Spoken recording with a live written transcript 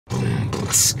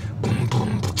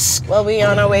Well, we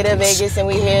on our way to Vegas and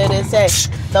we here to say,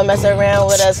 don't mess around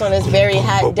with us on this very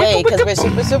hot day because we're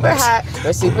super, super hot.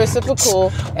 We're super, super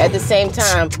cool at the same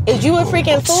time. Is you a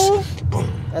freaking fool?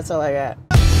 That's all I got.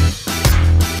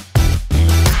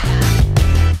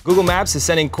 Google Maps is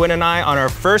sending Quinn and I on our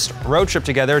first road trip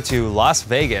together to Las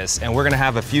Vegas, and we're gonna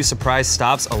have a few surprise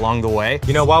stops along the way.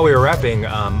 You know, while we were rapping,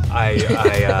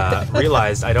 I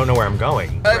realized I don't know where I'm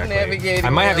going. I'm navigating. I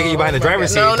might have to get you behind the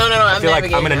driver's seat. No, I feel like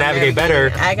I'm gonna navigate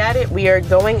better. I got it. We are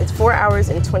going. It's 4 hours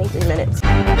and 23 minutes.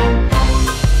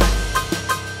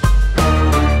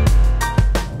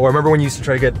 Or remember when you used to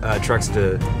try to get trucks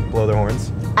to blow their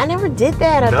horns? I never did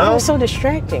that. I thought it was so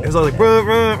distracting. It was all like, bruh,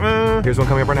 bruh, bruh. Here's one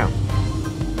coming up right now.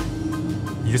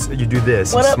 You do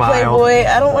this. What up, smile. Playboy?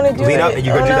 I don't want to do it. Lean up and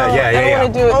you go do that. Yeah. I don't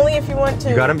want to do it. Only if you want to.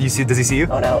 You got him? Does he see you?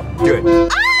 Oh no. Do it.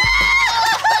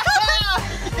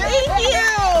 Thank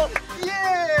you.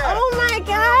 Yeah. Oh my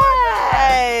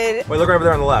God. Wait, look right over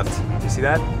there on the left. Do you see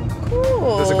that?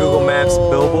 Cool. There's a Google Maps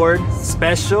billboard.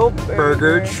 Special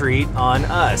burger treat on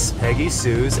us. Peggy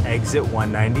Sue's exit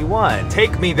 191.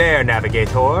 Take me there,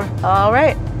 navigator. All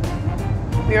right.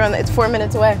 We're on. It's 4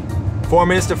 minutes away. 4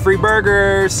 minutes to free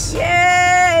burgers. Yeah.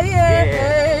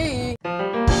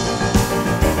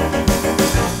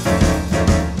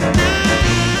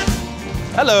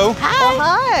 Hello. Hi. Well,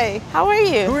 hi. How are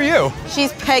you? Who are you?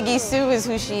 She's Peggy Sue is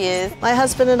who she is. My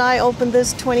husband and I opened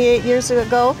this 28 years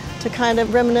ago to kind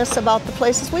of reminisce about the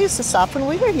places we used to stop when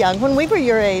we were young, when we were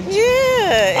your age.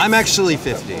 Yeah. I'm actually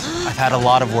 50. I've had a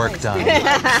lot of work done.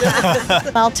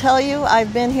 I'll tell you,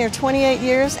 I've been here 28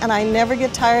 years and I never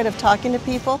get tired of talking to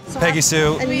people. Peggy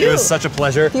Sue, And it you. was such a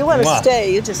pleasure. If you want to Mwah.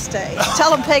 stay, you just stay.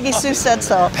 Tell them Peggy Sue said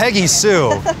so. Peggy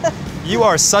Sue, you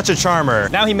are such a charmer.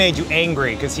 Now he made you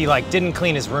angry because he like didn't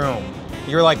clean his room.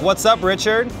 You were like, what's up,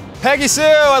 Richard? Peggy Sue,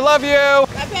 I love you.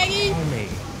 Hi, Peggy.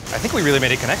 I think we really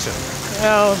made a connection.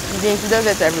 No, Eugene, she does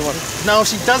that to everyone. No,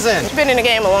 she doesn't. She's been in the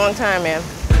game a long time, man.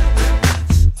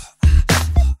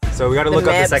 So we gotta look up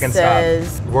the map second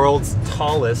says- stop. World's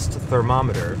tallest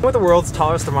thermometer. You know what the world's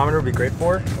tallest thermometer would be great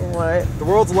for? What? The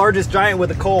world's largest giant with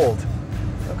a cold.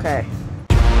 Okay.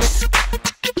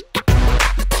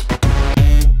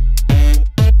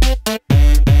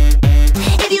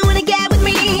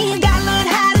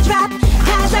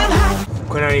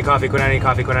 Quinn, I need coffee, Quinn, I need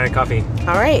coffee, Quinn, I need coffee.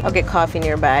 All right, I'll get coffee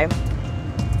nearby.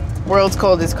 World's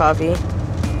coldest coffee.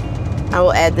 I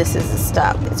will add this as a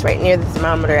stop. It's right near the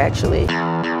thermometer, actually.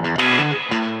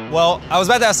 Well, I was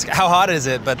about to ask how hot is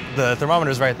it, but the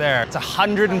thermometer's right there. It's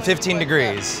 115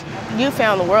 degrees. You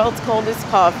found the world's coldest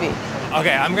coffee.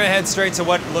 Okay, I'm gonna head straight to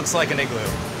what looks like an igloo.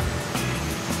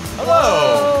 Hello!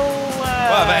 Oh,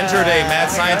 Wow, I've entered a mad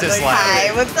scientist lab.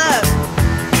 Hi, what's up?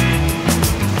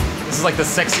 This is like the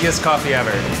sexiest coffee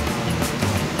ever.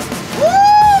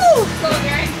 Woo!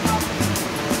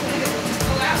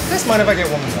 You guys mind if I get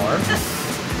one more?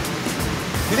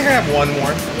 You think I have one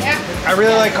more? Yeah. I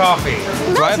really like coffee.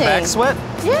 Do I have back sweat?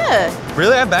 Yeah.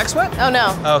 Really? I have back sweat? Oh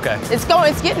no. Oh, okay. It's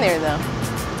getting there though.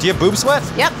 Do you have boob sweat?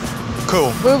 Yep.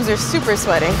 Cool. Boobs are super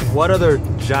sweating. What other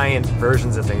giant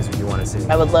versions of things would you want to see?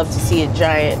 I would love to see a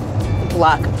giant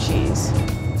block of cheese.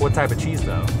 What type of cheese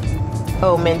though?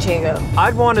 Oh, Manchego.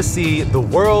 I'd want to see the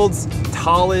world's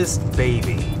tallest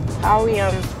baby. How are we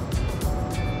On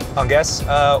guess?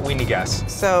 We need gas.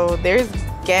 So there's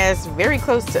gas very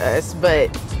close to us,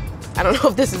 but I don't know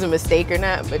if this is a mistake or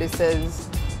not, but it says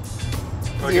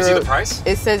Oh, you see the price?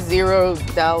 It says $0.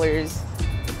 $0.0.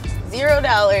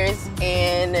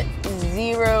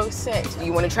 Do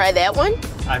you want to try that one?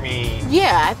 I mean...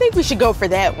 Yeah, I think we should go for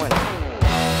that one.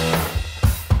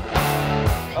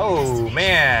 Oh,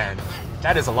 man.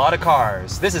 That is a lot of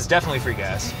cars. This is definitely free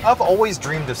gas. I've always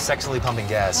dreamed of sexily pumping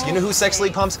gas. You know who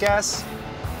sexily pumps gas?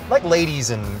 Like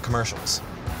ladies in commercials.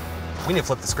 We need to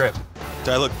flip the script. Do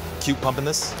I look cute pumping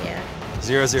this? Yeah.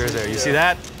 0, 0, 0. You see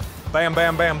that? Bam,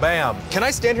 bam, bam, bam. Can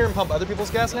I stand here and pump other people's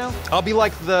gas now? I'll be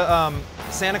like the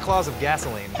Santa Claus of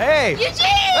gasoline. Hey! Eugene!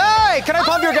 Hey! Can I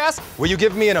pump your gas? Will you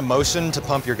give me an emotion to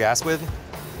pump your gas with?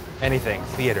 Anything.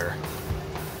 Theater.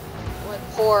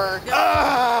 Pork. Very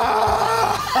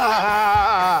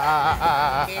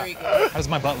good. How does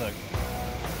my butt look?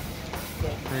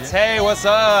 Hey, what's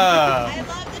up? I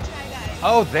love the Try Guys.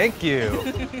 Oh, thank you.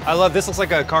 I love this. Looks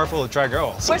like a car full of Try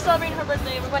Girls. We're celebrating her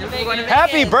birthday. We're going to Vegas.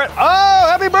 Happy birthday!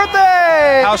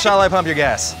 How shall I pump your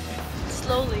gas?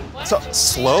 Slowly. So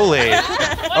slowly.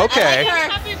 Okay.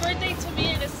 Happy birthday to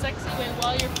me in a sexy way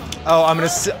while you're pumping. Oh, I'm gonna.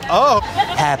 Oh.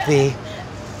 Happy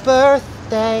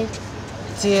birthday,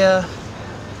 dear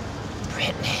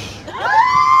Brittany.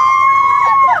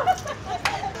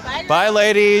 Bye,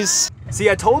 ladies. See,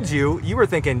 I told you, you were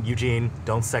thinking, Eugene,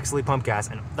 don't sexually pump gas,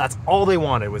 and that's all they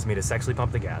wanted was me to sexually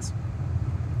pump the gas.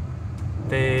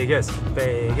 Vegas,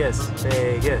 Vegas,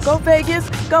 Vegas. Go Vegas,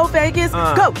 go Vegas,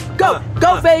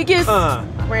 go Vegas.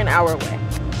 We're an hour away.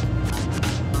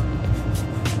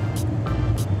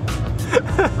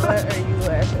 What are you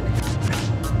laughing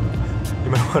at? You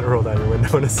might want to roll down your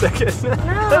window in a second. No.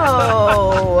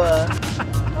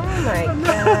 Oh my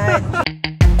God.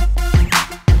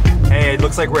 Hey, it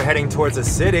looks like we're heading towards a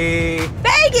city.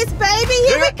 Vegas, baby,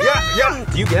 here we come. Yeah.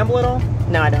 Do you gamble at all?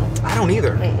 No, I don't. I don't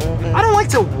either. I don't like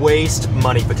to waste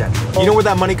money potentially. You know where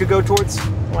that money could go towards?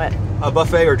 What? A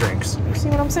buffet or drinks. You see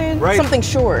what I'm saying? Right. Something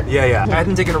short. Yeah. I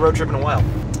hadn't taken a road trip in a while.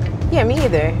 Yeah, me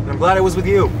either. And I'm glad I was with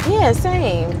you. Yeah,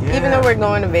 same. Yeah. Even though we're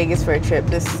going to Vegas for a trip,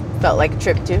 this felt like a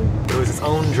trip too. It was its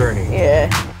own journey. Yeah.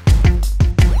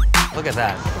 Look at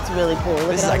that. It's really cool. Look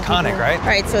This at is all the iconic, people. right? All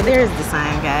right, so there's the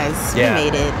sign, guys. Yeah. We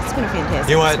made it. It's been a fantastic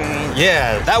You know what? experience.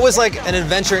 Yeah, that was like an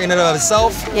adventure in and of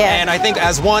itself. Yeah. And I think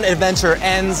as one adventure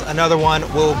ends, another one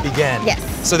will begin. Yes.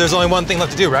 So there's only one thing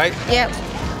left to do, right? Yep.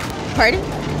 Party?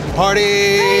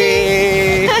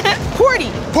 Party! Party!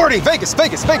 Party! Vegas,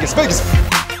 Vegas, Vegas, Vegas!